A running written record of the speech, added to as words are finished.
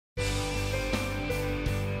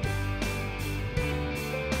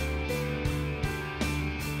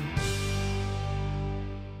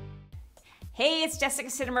Hey, it's Jessica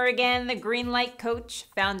Sittimer again, the Greenlight Coach,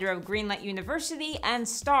 founder of Greenlight University and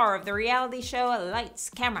star of the reality show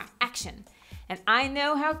Lights, Camera, Action. And I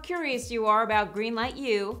know how curious you are about Greenlight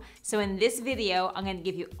U, so in this video, I'm going to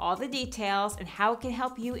give you all the details and how it can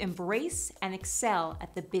help you embrace and excel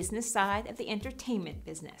at the business side of the entertainment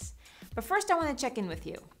business. But first, I want to check in with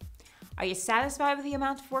you. Are you satisfied with the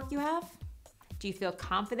amount of work you have? Do you feel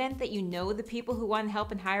confident that you know the people who want to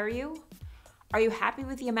help and hire you? Are you happy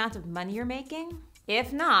with the amount of money you're making?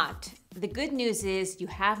 If not, the good news is you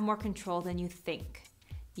have more control than you think.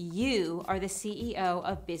 You are the CEO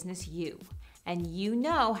of Business U, and you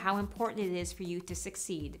know how important it is for you to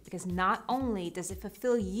succeed, because not only does it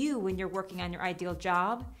fulfill you when you're working on your ideal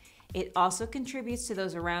job, it also contributes to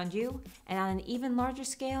those around you, and on an even larger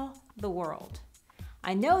scale, the world.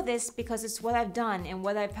 I know this because it's what I've done and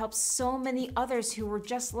what I've helped so many others who were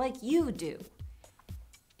just like you do.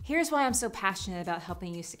 Here's why I'm so passionate about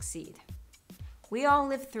helping you succeed. We all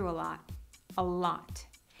live through a lot.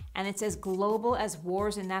 And it's as global as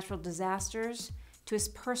wars and natural disasters to as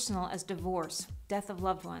personal as divorce, death of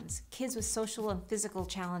loved ones, kids with social and physical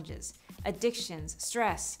challenges, addictions,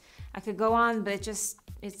 stress. I could go on, but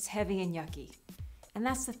it's heavy and yucky. And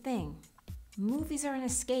that's the thing. Movies are an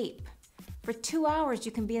escape. For 2 hours,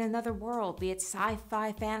 you can be in another world, be it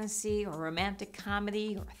sci-fi, fantasy, or romantic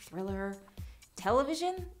comedy, or thriller.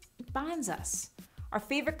 Television binds us. Our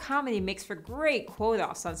favorite comedy makes for great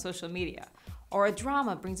quote-offs on social media, or a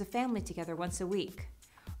drama brings a family together once a week.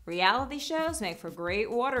 Reality shows make for great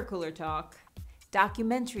water cooler talk.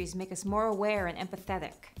 Documentaries make us more aware and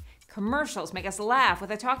empathetic. Commercials make us laugh with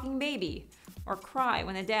a talking baby, or cry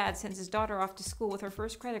when a dad sends his daughter off to school with her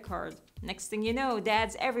first credit card. Next thing you know,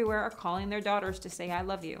 dads everywhere are calling their daughters to say, "I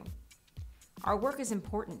love you." Our work is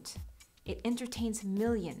important. It entertains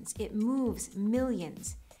millions. It moves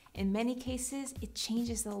millions. In many cases, it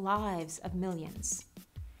changes the lives of millions.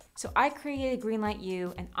 So I created Greenlight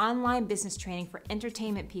U, an online business training for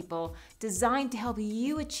entertainment people designed to help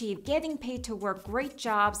you achieve getting paid to work great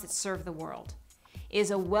jobs that serve the world. It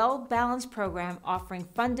is a well-balanced program offering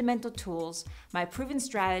fundamental tools, my proven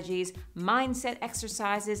strategies, mindset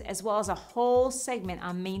exercises, as well as a whole segment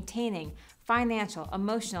on maintaining financial,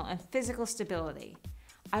 emotional, and physical stability.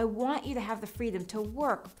 I want you to have the freedom to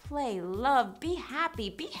work, play, love, be happy,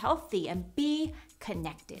 be healthy, and be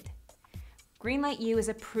connected. Greenlight U is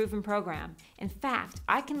a proven program. In fact,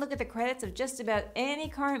 I can look at the credits of just about any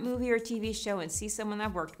current movie or TV show and see someone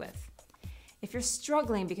I've worked with. If you're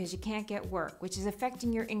struggling because you can't get work, which is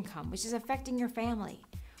affecting your income, which is affecting your family,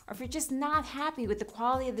 or if you're just not happy with the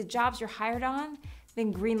quality of the jobs you're hired on,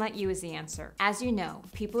 then Greenlight U is the answer. As you know,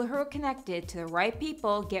 people who are connected to the right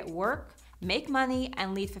people get work, make money,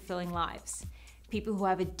 and lead fulfilling lives. People who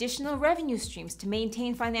have additional revenue streams to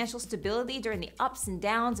maintain financial stability during the ups and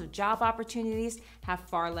downs of job opportunities have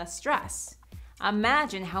far less stress.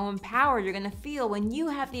 Imagine how empowered you're going to feel when you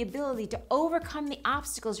have the ability to overcome the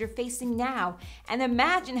obstacles you're facing now, and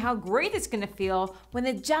imagine how great it's going to feel when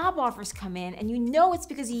the job offers come in and you know it's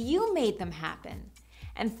because you made them happen.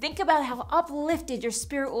 And think about how uplifted your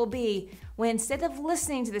spirit will be when instead of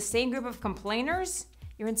listening to the same group of complainers,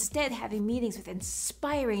 you're instead having meetings with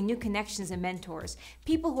inspiring new connections and mentors,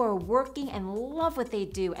 people who are working and love what they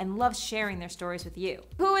do and love sharing their stories with you.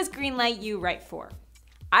 Who is Greenlight U right for?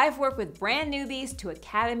 I've worked with brand newbies to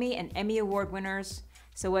Academy and Emmy Award winners,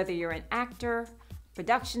 so whether you're an actor,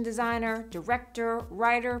 production designer, director,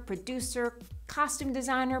 writer, producer, costume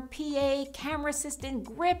designer, PA, camera assistant,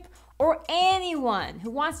 grip, or anyone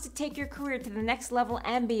who wants to take your career to the next level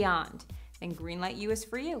and beyond, then Greenlight U is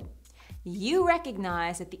for you. You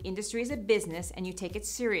recognize that the industry is a business and you take it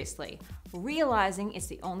seriously, realizing it's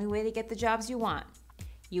the only way to get the jobs you want.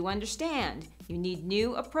 You understand you need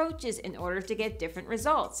new approaches in order to get different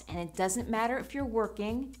results, and it doesn't matter if you're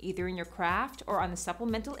working either in your craft or on a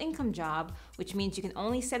supplemental income job, which means you can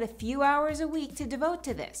only set a few hours a week to devote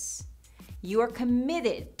to this. You are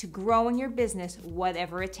committed to growing your business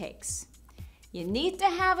whatever it takes. You need to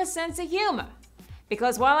have a sense of humor,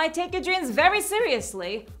 because while I take your dreams very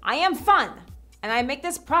seriously, I am fun, and I make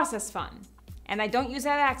this process fun. And I don't use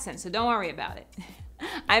that accent, so don't worry about it.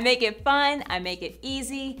 I make it fun, I make it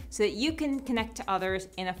easy, so that you can connect to others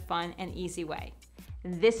in a fun and easy way.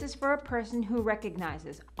 This is for a person who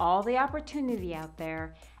recognizes all the opportunity out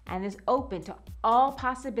there and is open to all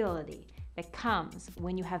possibility that comes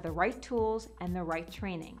when you have the right tools and the right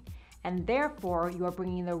training. And therefore, you are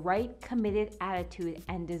bringing the right committed attitude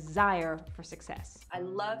and desire for success. I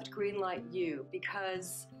loved Greenlight U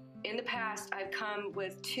because in the past, I've come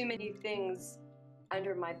with too many things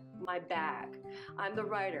under my bag. I'm the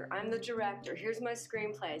writer, I'm the director, here's my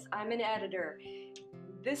screenplays, I'm an editor.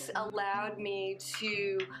 This allowed me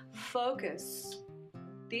to focus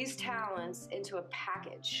these talents into a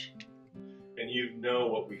package. And you know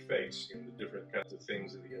what we face in the different kinds of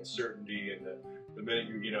things, and the uncertainty, and the minute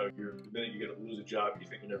the minute you get to lose a job, you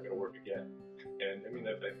think you're never going to work again. And I mean,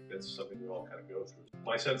 I think that's something we all kind of go through.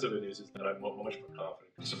 My sense of it is that I'm much more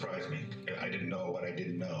confident. It surprised me. I didn't know what I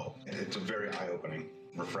didn't know. And it's very eye-opening,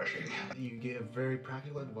 refreshing. You give very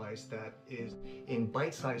practical advice that is in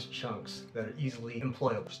bite-sized chunks that are easily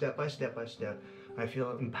employable, step by step by step. I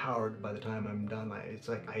feel empowered by the time I'm done. It's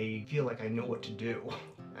like I feel like I know what to do.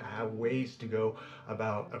 I have ways to go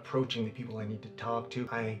about approaching the people I need to talk to.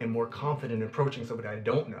 I am more confident approaching somebody I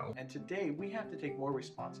don't know. And today we have to take more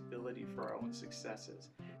responsibility for our own successes.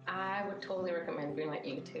 I would totally recommend Greenlight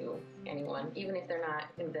U to anyone, even if they're not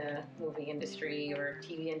in the movie industry or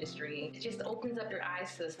TV industry. It just opens up your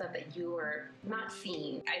eyes to the stuff that you are not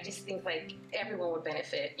seeing. I just think like everyone would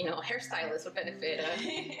benefit. You know, a hairstylist would benefit.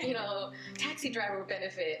 You know, taxi driver would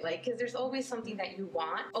benefit. Like, because there's always something that you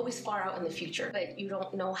want, always far out in the future, but you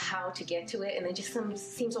don't know how to get to it, and it just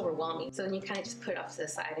seems overwhelming. So then you kind of just put it off to the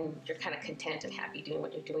side, and you're kind of content and happy doing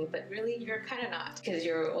what you're doing, but really you're kind of not, because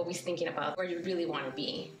you're always thinking about where you really want to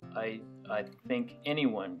be. I think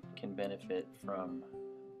anyone can benefit from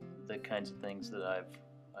the kinds of things that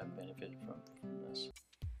I've benefited from this.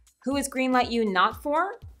 Who is Greenlight U not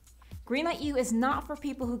for? Greenlight U is not for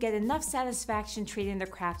people who get enough satisfaction treating their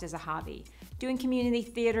craft as a hobby, doing community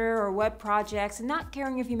theater or web projects and not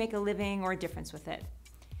caring if you make a living or a difference with it.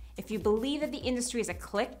 If you believe that the industry is a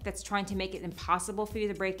clique that's trying to make it impossible for you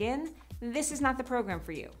to break in, this is not the program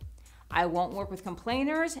for you. I won't work with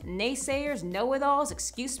complainers, naysayers, know-it-alls,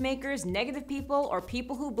 excuse makers, negative people, or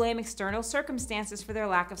people who blame external circumstances for their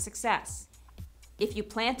lack of success. If you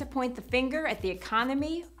plan to point the finger at the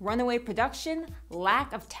economy, runaway production,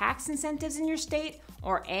 lack of tax incentives in your state,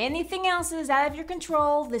 or anything else that is out of your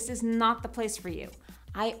control, this is not the place for you.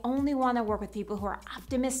 I only want to work with people who are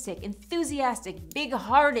optimistic, enthusiastic,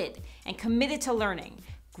 big-hearted, and committed to learning,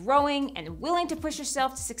 growing, and willing to push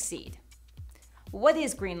yourself to succeed. What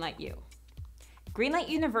is Greenlight U? Greenlight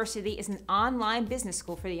University is an online business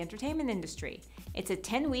school for the entertainment industry. It's a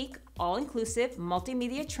 10-week, all-inclusive,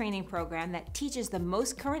 multimedia training program that teaches the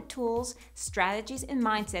most current tools, strategies, and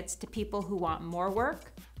mindsets to people who want more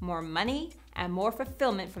work, more money, and more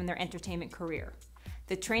fulfillment from their entertainment career.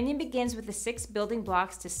 The training begins with the 6 building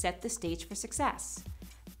blocks to set the stage for success: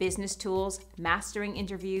 business tools, mastering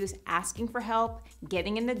interviews, asking for help,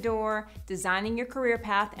 getting in the door, designing your career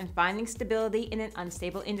path, and finding stability in an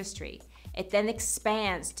unstable industry. It then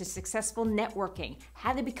expands to successful networking,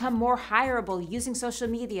 how to become more hireable using social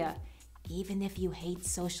media, even if you hate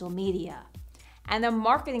social media, and a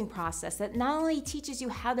marketing process that not only teaches you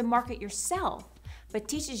how to market yourself, but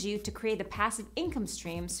teaches you to create a passive income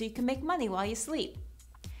stream so you can make money while you sleep.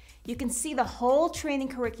 You can see the whole training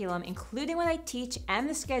curriculum, including what I teach and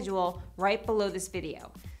the schedule, right below this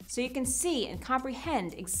video, so you can see and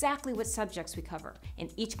comprehend exactly what subjects we cover in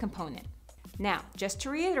each component. Now, just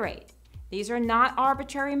to reiterate, these are not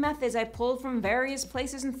arbitrary methods I pulled from various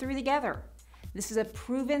places and threw together. This is a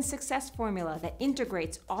proven success formula that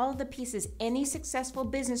integrates all of the pieces any successful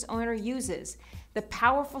business owner uses, the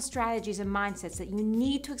powerful strategies and mindsets that you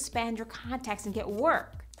need to expand your contacts and get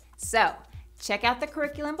work. So, check out the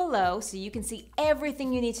curriculum below so you can see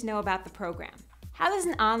everything you need to know about the program. How does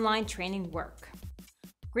an online training work?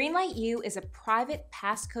 Greenlight U is a private,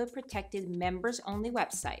 passcode-protected, members-only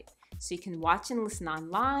website, so you can watch and listen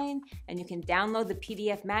online, and you can download the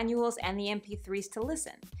PDF manuals and the MP3s to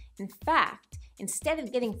listen. In fact, instead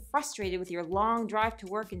of getting frustrated with your long drive to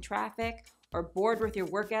work in traffic or bored with your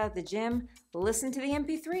workout at the gym, listen to the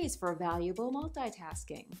MP3s for valuable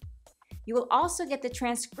multitasking. You will also get the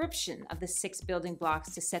transcription of the 6 building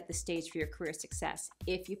blocks to set the stage for your career success,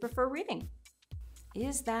 if you prefer reading.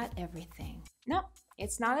 Is that everything? No,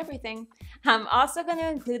 it's not everything. I'm also going to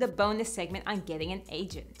include a bonus segment on getting an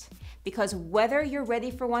agent, because whether you're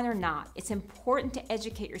ready for one or not, it's important to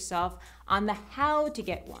educate yourself on the how to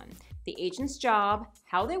get one, the agent's job,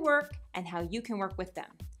 how they work, and how you can work with them.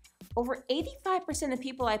 Over 85% of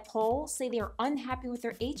people I poll say they are unhappy with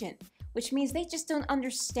their agent, which means they just don't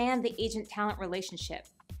understand the agent-talent relationship.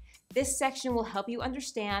 This section will help you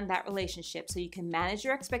understand that relationship so you can manage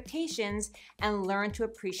your expectations and learn to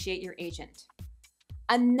appreciate your agent.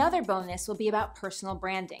 Another bonus will be about personal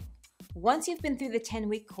branding. Once you've been through the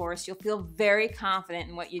 10-week course, you'll feel very confident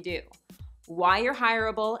in what you do, why you're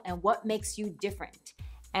hireable, and what makes you different.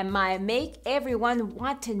 And my Make Everyone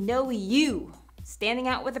Want to Know You, standing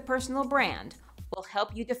out with a personal brand, will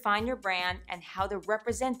help you define your brand and how to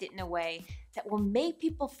represent it in a way that will make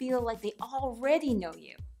people feel like they already know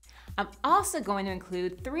you. I'm also going to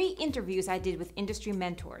include 3 interviews I did with industry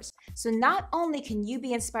mentors. So not only can you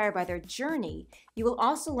be inspired by their journey, you will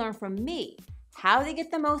also learn from me how to get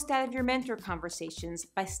the most out of your mentor conversations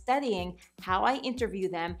by studying how I interview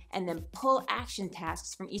them and then pull action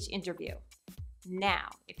tasks from each interview. Now,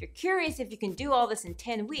 if you're curious if you can do all this in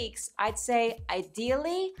 10 weeks, I'd say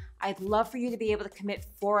ideally, I'd love for you to be able to commit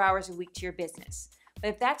 4 hours a week to your business. But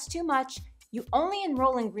if that's too much, you only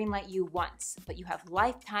enroll in Greenlight U once, but you have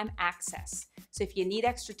lifetime access. So if you need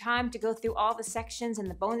extra time to go through all the sections and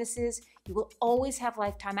the bonuses, you will always have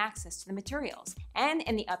lifetime access to the materials and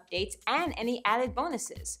any updates and any added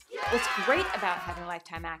bonuses. What's great about having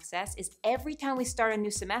lifetime access is every time we start a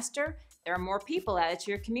new semester, there are more people added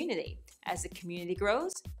to your community. As the community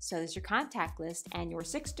grows, so does your contact list and your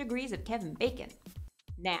 6 degrees of Kevin Bacon.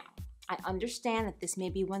 Now, I understand that this may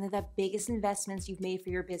be one of the biggest investments you've made for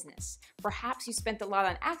your business. Perhaps you spent a lot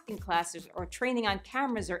on acting classes or training on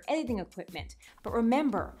cameras or editing equipment. But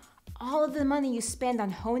remember, all of the money you spend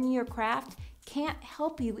on honing your craft can't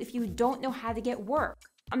help you if you don't know how to get work.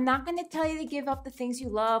 I'm not going to tell you to give up the things you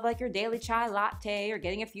love, like your daily chai latte or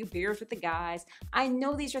getting a few beers with the guys. I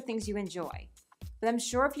know these are things you enjoy. But I'm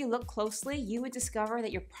sure if you look closely, you would discover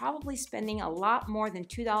that you're probably spending a lot more than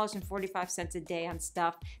 $2.45 a day on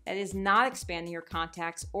stuff that is not expanding your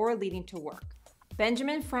contacts or leading to work.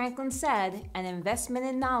 Benjamin Franklin said, an investment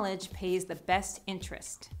in knowledge pays the best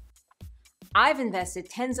interest. I've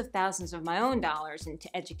invested tens of thousands of my own dollars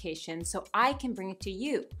into education so I can bring it to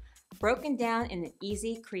you, broken down in an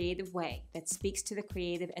easy, creative way that speaks to the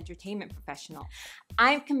creative entertainment professional.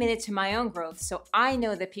 I'm committed to my own growth, so I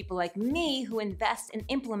know that people like me who invest and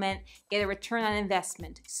implement get a return on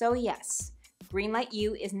investment. So yes, Greenlight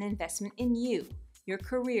U is an investment in you, your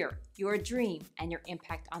career, your dream, and your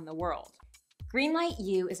impact on the world. Greenlight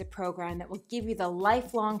U is a program that will give you the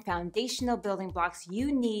lifelong foundational building blocks you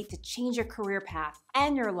need to change your career path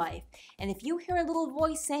and your life. And if you hear a little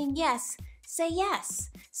voice saying yes, say yes.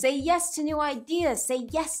 Say yes to new ideas. Say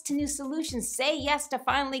yes to new solutions. Say yes to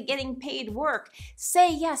finally getting paid work.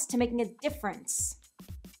 Say yes to making a difference.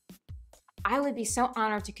 I would be so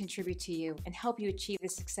honored to contribute to you and help you achieve the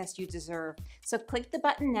success you deserve. So click the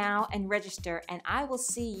button now and register, and I will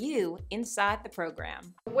see you inside the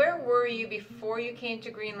program. Where were you before you came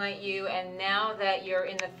to Greenlight U, and now that you're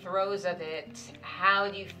in the throes of it, how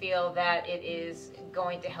do you feel that it is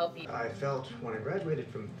going to help you? I felt when I graduated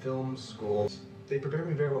from film school, they prepared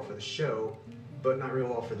me very well for the show, but not real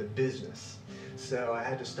well for the business. So I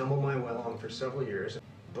had to stumble my way along for several years,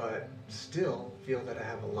 but still feel that I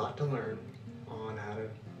have a lot to learn on how to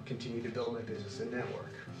continue to build my business and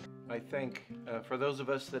network. I think for those of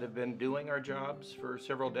us that have been doing our jobs for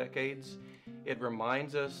several decades, it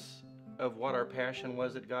reminds us of what our passion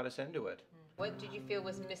was that got us into it. What did you feel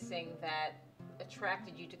was missing that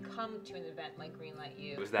attracted you to come to an event like Greenlight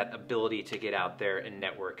U? It was that ability to get out there and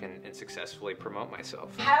network and successfully promote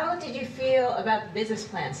myself. How did you feel about the business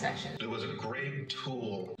plan section? It was a great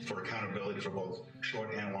tool for accountability for both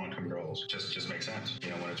short and long-term goals. Just makes sense.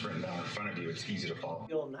 You know, when it's written down in front of you, it's easy to follow. I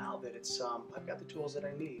feel now that it's I've got the tools that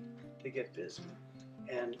I need to get busy,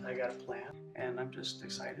 and I got a plan, and I'm just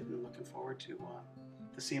excited and looking forward to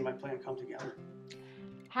seeing my plan come together.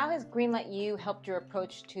 How has Greenlight U helped your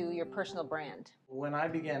approach to your personal brand? When I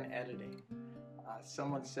began editing,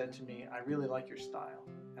 someone said to me, I really like your style.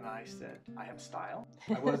 And I said, I have style?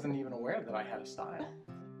 I wasn't even aware that I had a style.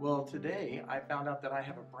 Well, today I found out that I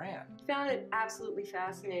have a brand. I found it absolutely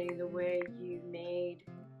fascinating the way you made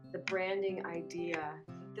the branding idea.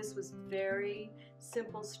 This was very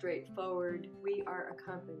simple, straightforward. We are a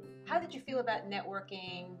company. How did you feel about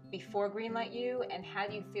networking before Greenlight U, and how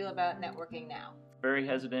do you feel about networking now? Very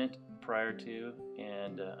hesitant prior to,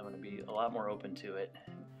 and I'm going to be a lot more open to it.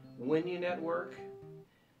 When you network,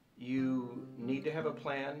 you need to have a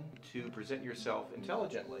plan to present yourself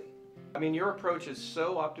intelligently. I mean, your approach is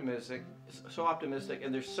so optimistic,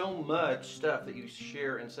 and there's so much stuff that you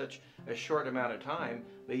share in such a short amount of time,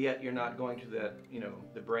 but yet you're not going to that,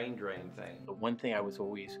 the brain drain thing. The one thing I was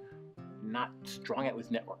always not strong at was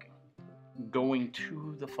networking. Going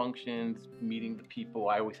to the functions, meeting the people,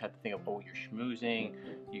 I always had to think of, oh, you're schmoozing,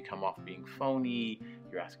 you come off being phony,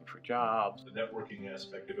 you're asking for jobs. The networking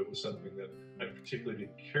aspect of it was something that I particularly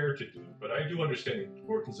didn't care to do, but I do understand the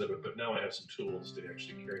importance of it, but now I have some tools to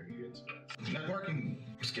actually carry me into that. Networking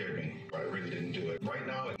scared me. I really didn't do it. Right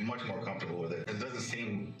now, I'm much more comfortable with it. It doesn't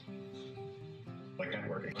seem like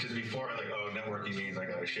networking. Because before I was like, oh, networking means I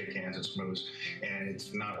gotta shake hands and schmooze, and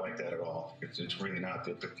it's not like that at all. It's really not.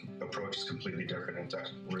 The approach is completely different, and it's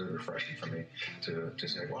actually really refreshing for me to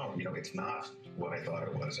say, wow, it's not what I thought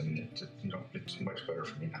it was, and it's much better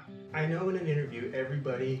for me now. I know in an interview,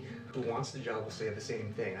 everybody who wants the job will say the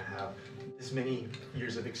same thing. I have this many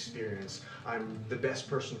years of experience. I'm the best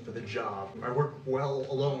person for the job. I work well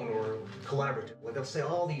alone or collaborative. Like, they'll say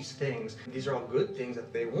all these things. These are all good things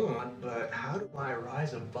that they want, but how do I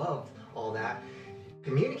rise above all that,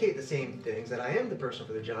 communicate the same things, that I am the person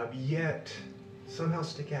for the job, yet somehow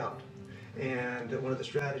stick out? And one of the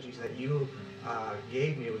strategies that you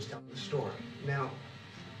gave me was telling the story. Now,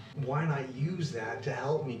 why not use that to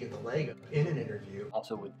help me get the leg up in an interview?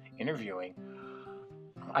 Also with interviewing,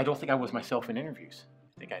 I don't think I was myself in interviews.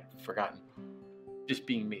 I think I'd forgotten just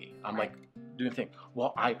being me. I'm like doing the thing.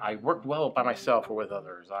 Well, I worked well by myself or with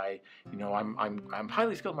others. I'm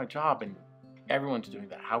highly skilled in my job, and everyone's doing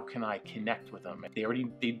that. How can I connect with them? They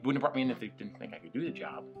wouldn't have brought me in if they didn't think I could do the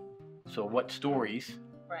job. So what stories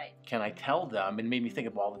can I tell them? And it made me think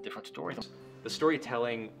of all the different stories. The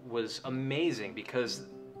storytelling was amazing because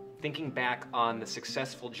thinking back on the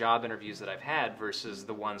successful job interviews that I've had versus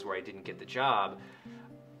the ones where I didn't get the job,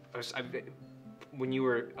 when you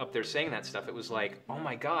were up there saying that stuff, it was like, oh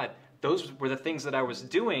my God, those were the things that I was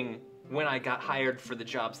doing when I got hired for the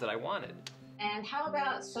jobs that I wanted. And how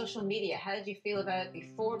about social media? How did you feel about it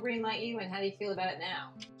before Greenlight You, and how do you feel about it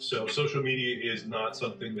now? So social media is not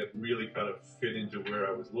something that really kind of fit into where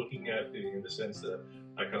I was looking at, in the sense that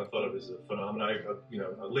I kind of thought of it as a phenomenon.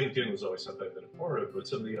 LinkedIn was always something I've been a part of, but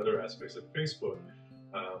some of the other aspects of Facebook,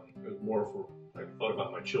 it was more for, I thought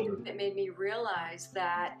about my children. It made me realize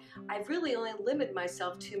that I've really only limited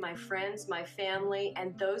myself to my friends, my family,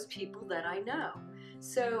 and those people that I know.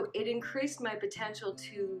 So it increased my potential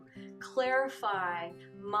to clarify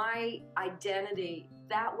my identity.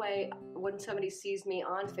 That way, when somebody sees me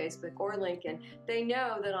on Facebook or LinkedIn, they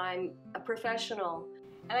know that I'm a professional.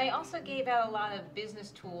 And I also gave out a lot of business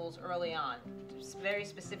tools early on, very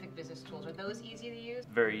specific business tools. Are those easy to use?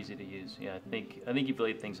 Very easy to use. Yeah, I think you've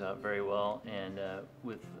laid things out very well, and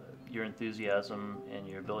with your enthusiasm and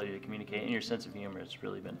your ability to communicate and your sense of humor, it's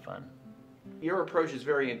really been fun. Your approach is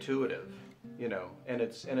very intuitive, and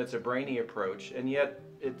it's a brainy approach, and yet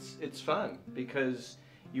it's fun because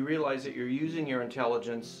you realize that you're using your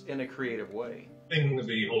intelligence in a creative way.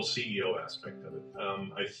 The whole CEO aspect of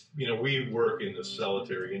it. We work in the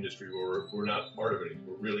solitary industry where we're not part of it.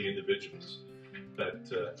 We're really individuals that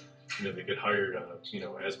they get hired on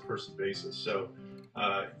a as person basis. So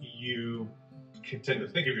you can tend to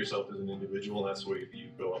think of yourself as an individual, and that's the way that you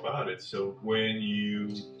go about it. So when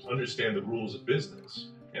you understand the rules of business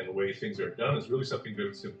and the way things are done, is really something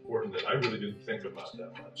that's important that I really didn't think about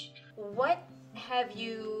that much. What have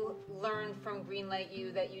you learned from Greenlight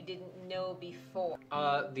You that you didn't know before?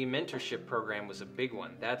 The mentorship program was a big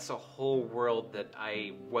one. That's a whole world that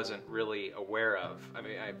I wasn't really aware of. I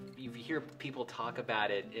mean, you hear people talk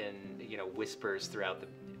about it in whispers throughout the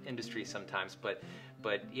industry sometimes, but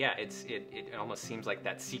yeah, it almost seems like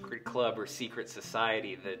that secret club or secret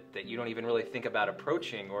society that you don't even really think about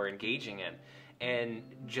approaching or engaging in. And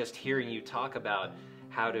just hearing you talk about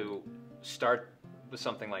how to start with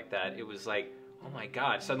something like that, it was like, oh my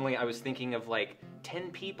God, suddenly I was thinking of like 10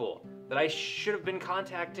 people that I should have been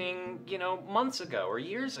contacting, months ago or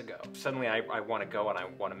years ago. Suddenly I want to go and I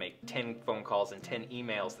want to make 10 phone calls and 10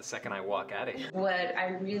 emails the second I walk out of here. What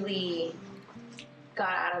I really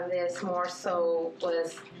got out of this more so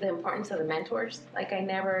was the importance of the mentors. Like, I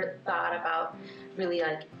never thought about really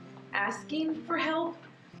asking for help.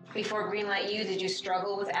 Before Greenlight You, did you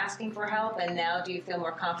struggle with asking for help, and now do you feel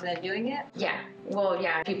more confident doing it? Yeah. Well,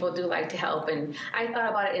 yeah, people do like to help, and I thought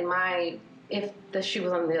about it if the shoe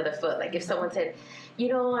was on the other foot. Like, if someone said, I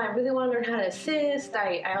really want to learn how to assist,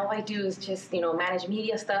 all I do is just, manage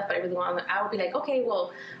media stuff, but I really want to, I would be like, okay,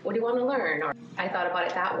 well, what do you want to learn? Or I thought about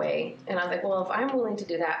it that way, and I was like, well, if I'm willing to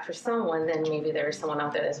do that for someone, then maybe there's someone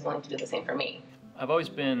out there that's willing to do the same for me. I've always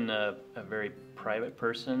been a very private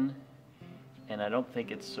person, and I don't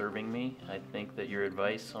think it's serving me. I think that your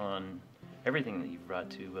advice on everything that you've brought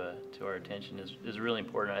to our attention is really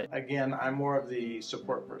important. Again, I'm more of the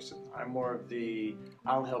support person. I'm more of the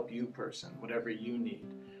I'll help you person, whatever you need.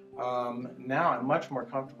 Now I'm much more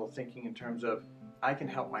comfortable thinking in terms of I can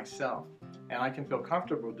help myself, and I can feel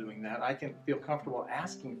comfortable doing that. I can feel comfortable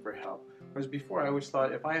asking for help. Whereas before I always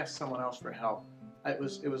thought if I asked someone else for help, it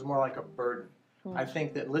was more like a burden. I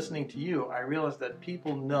think that listening to you, I realized that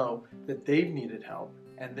people know that they've needed help,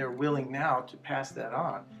 and they're willing now to pass that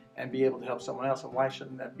on and be able to help someone else, and why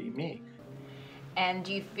shouldn't that be me? And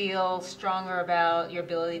do you feel stronger about your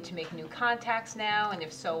ability to make new contacts now? And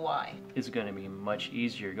if so, why? It's going to be much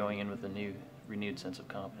easier going in with a renewed sense of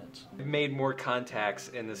confidence. I've made more contacts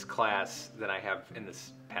in this class than I have in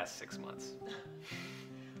this past 6 months.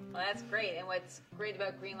 Well, that's great. And what's great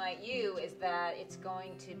about Greenlight U is that it's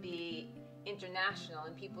going to be international,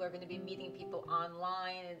 and people are going to be meeting people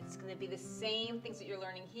online, and it's going to be the same things that you're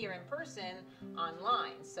learning here in person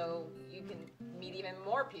online, so you can meet even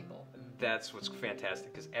more people. That's what's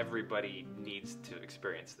fantastic, because everybody needs to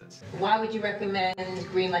experience this. Why would you recommend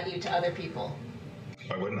Greenlight U to other people?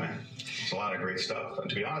 Why wouldn't I? It's a lot of great stuff. And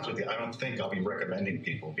to be honest with you, I don't think I'll be recommending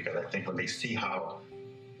people, because I think when they see how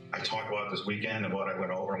I talk about this weekend and what I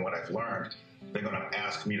went over and what I've learned, they're going to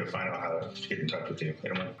ask me to find out how to get in touch with you.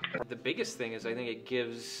 The biggest thing is I think it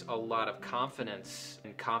gives a lot of confidence,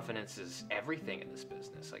 and confidence is everything in this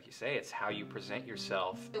business. Like you say, it's how you present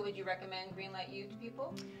yourself. So would you recommend Greenlight U to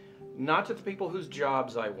people? Not to the people whose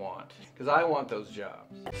jobs I want, because I want those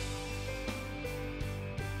jobs.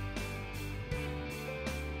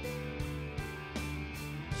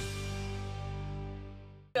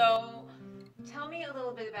 So tell me a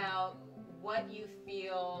little bit about what you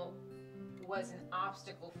feel was an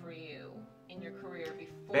obstacle for you in your career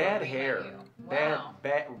before Bad Greenlight hair. U. Wow.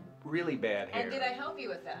 Really bad hair. And did I help you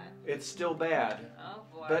with that? It's still bad. Oh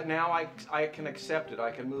boy. But now I can accept it.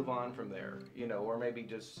 I can move on from there, you know, or maybe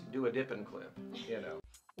just do a dip and clip, you know.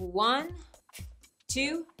 1,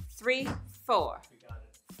 2, 3, 4. We got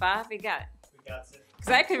it. 5, we got it. We got it.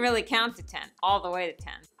 Because I could really count to 10, all the way to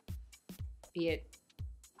 10. Be it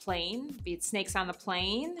plane, be it Snakes on the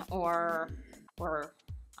Plane, or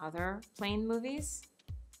other plane movies.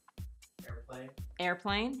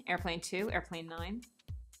 Airplane 2, Airplane 9.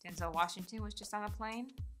 Denzel Washington was just on a plane.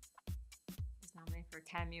 He's nominated for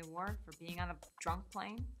Academy Award for being on a drunk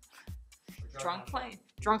plane. Drunk plane.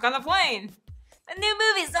 Drunk on the plane. A new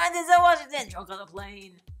movie starring Denzel Washington. Drunk on the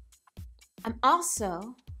plane. I'm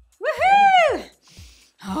also, woohoo!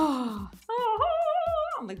 Oh,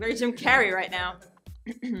 I'm like very Jim Carrey right now.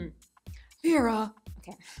 Vera.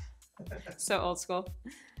 Okay. So old school.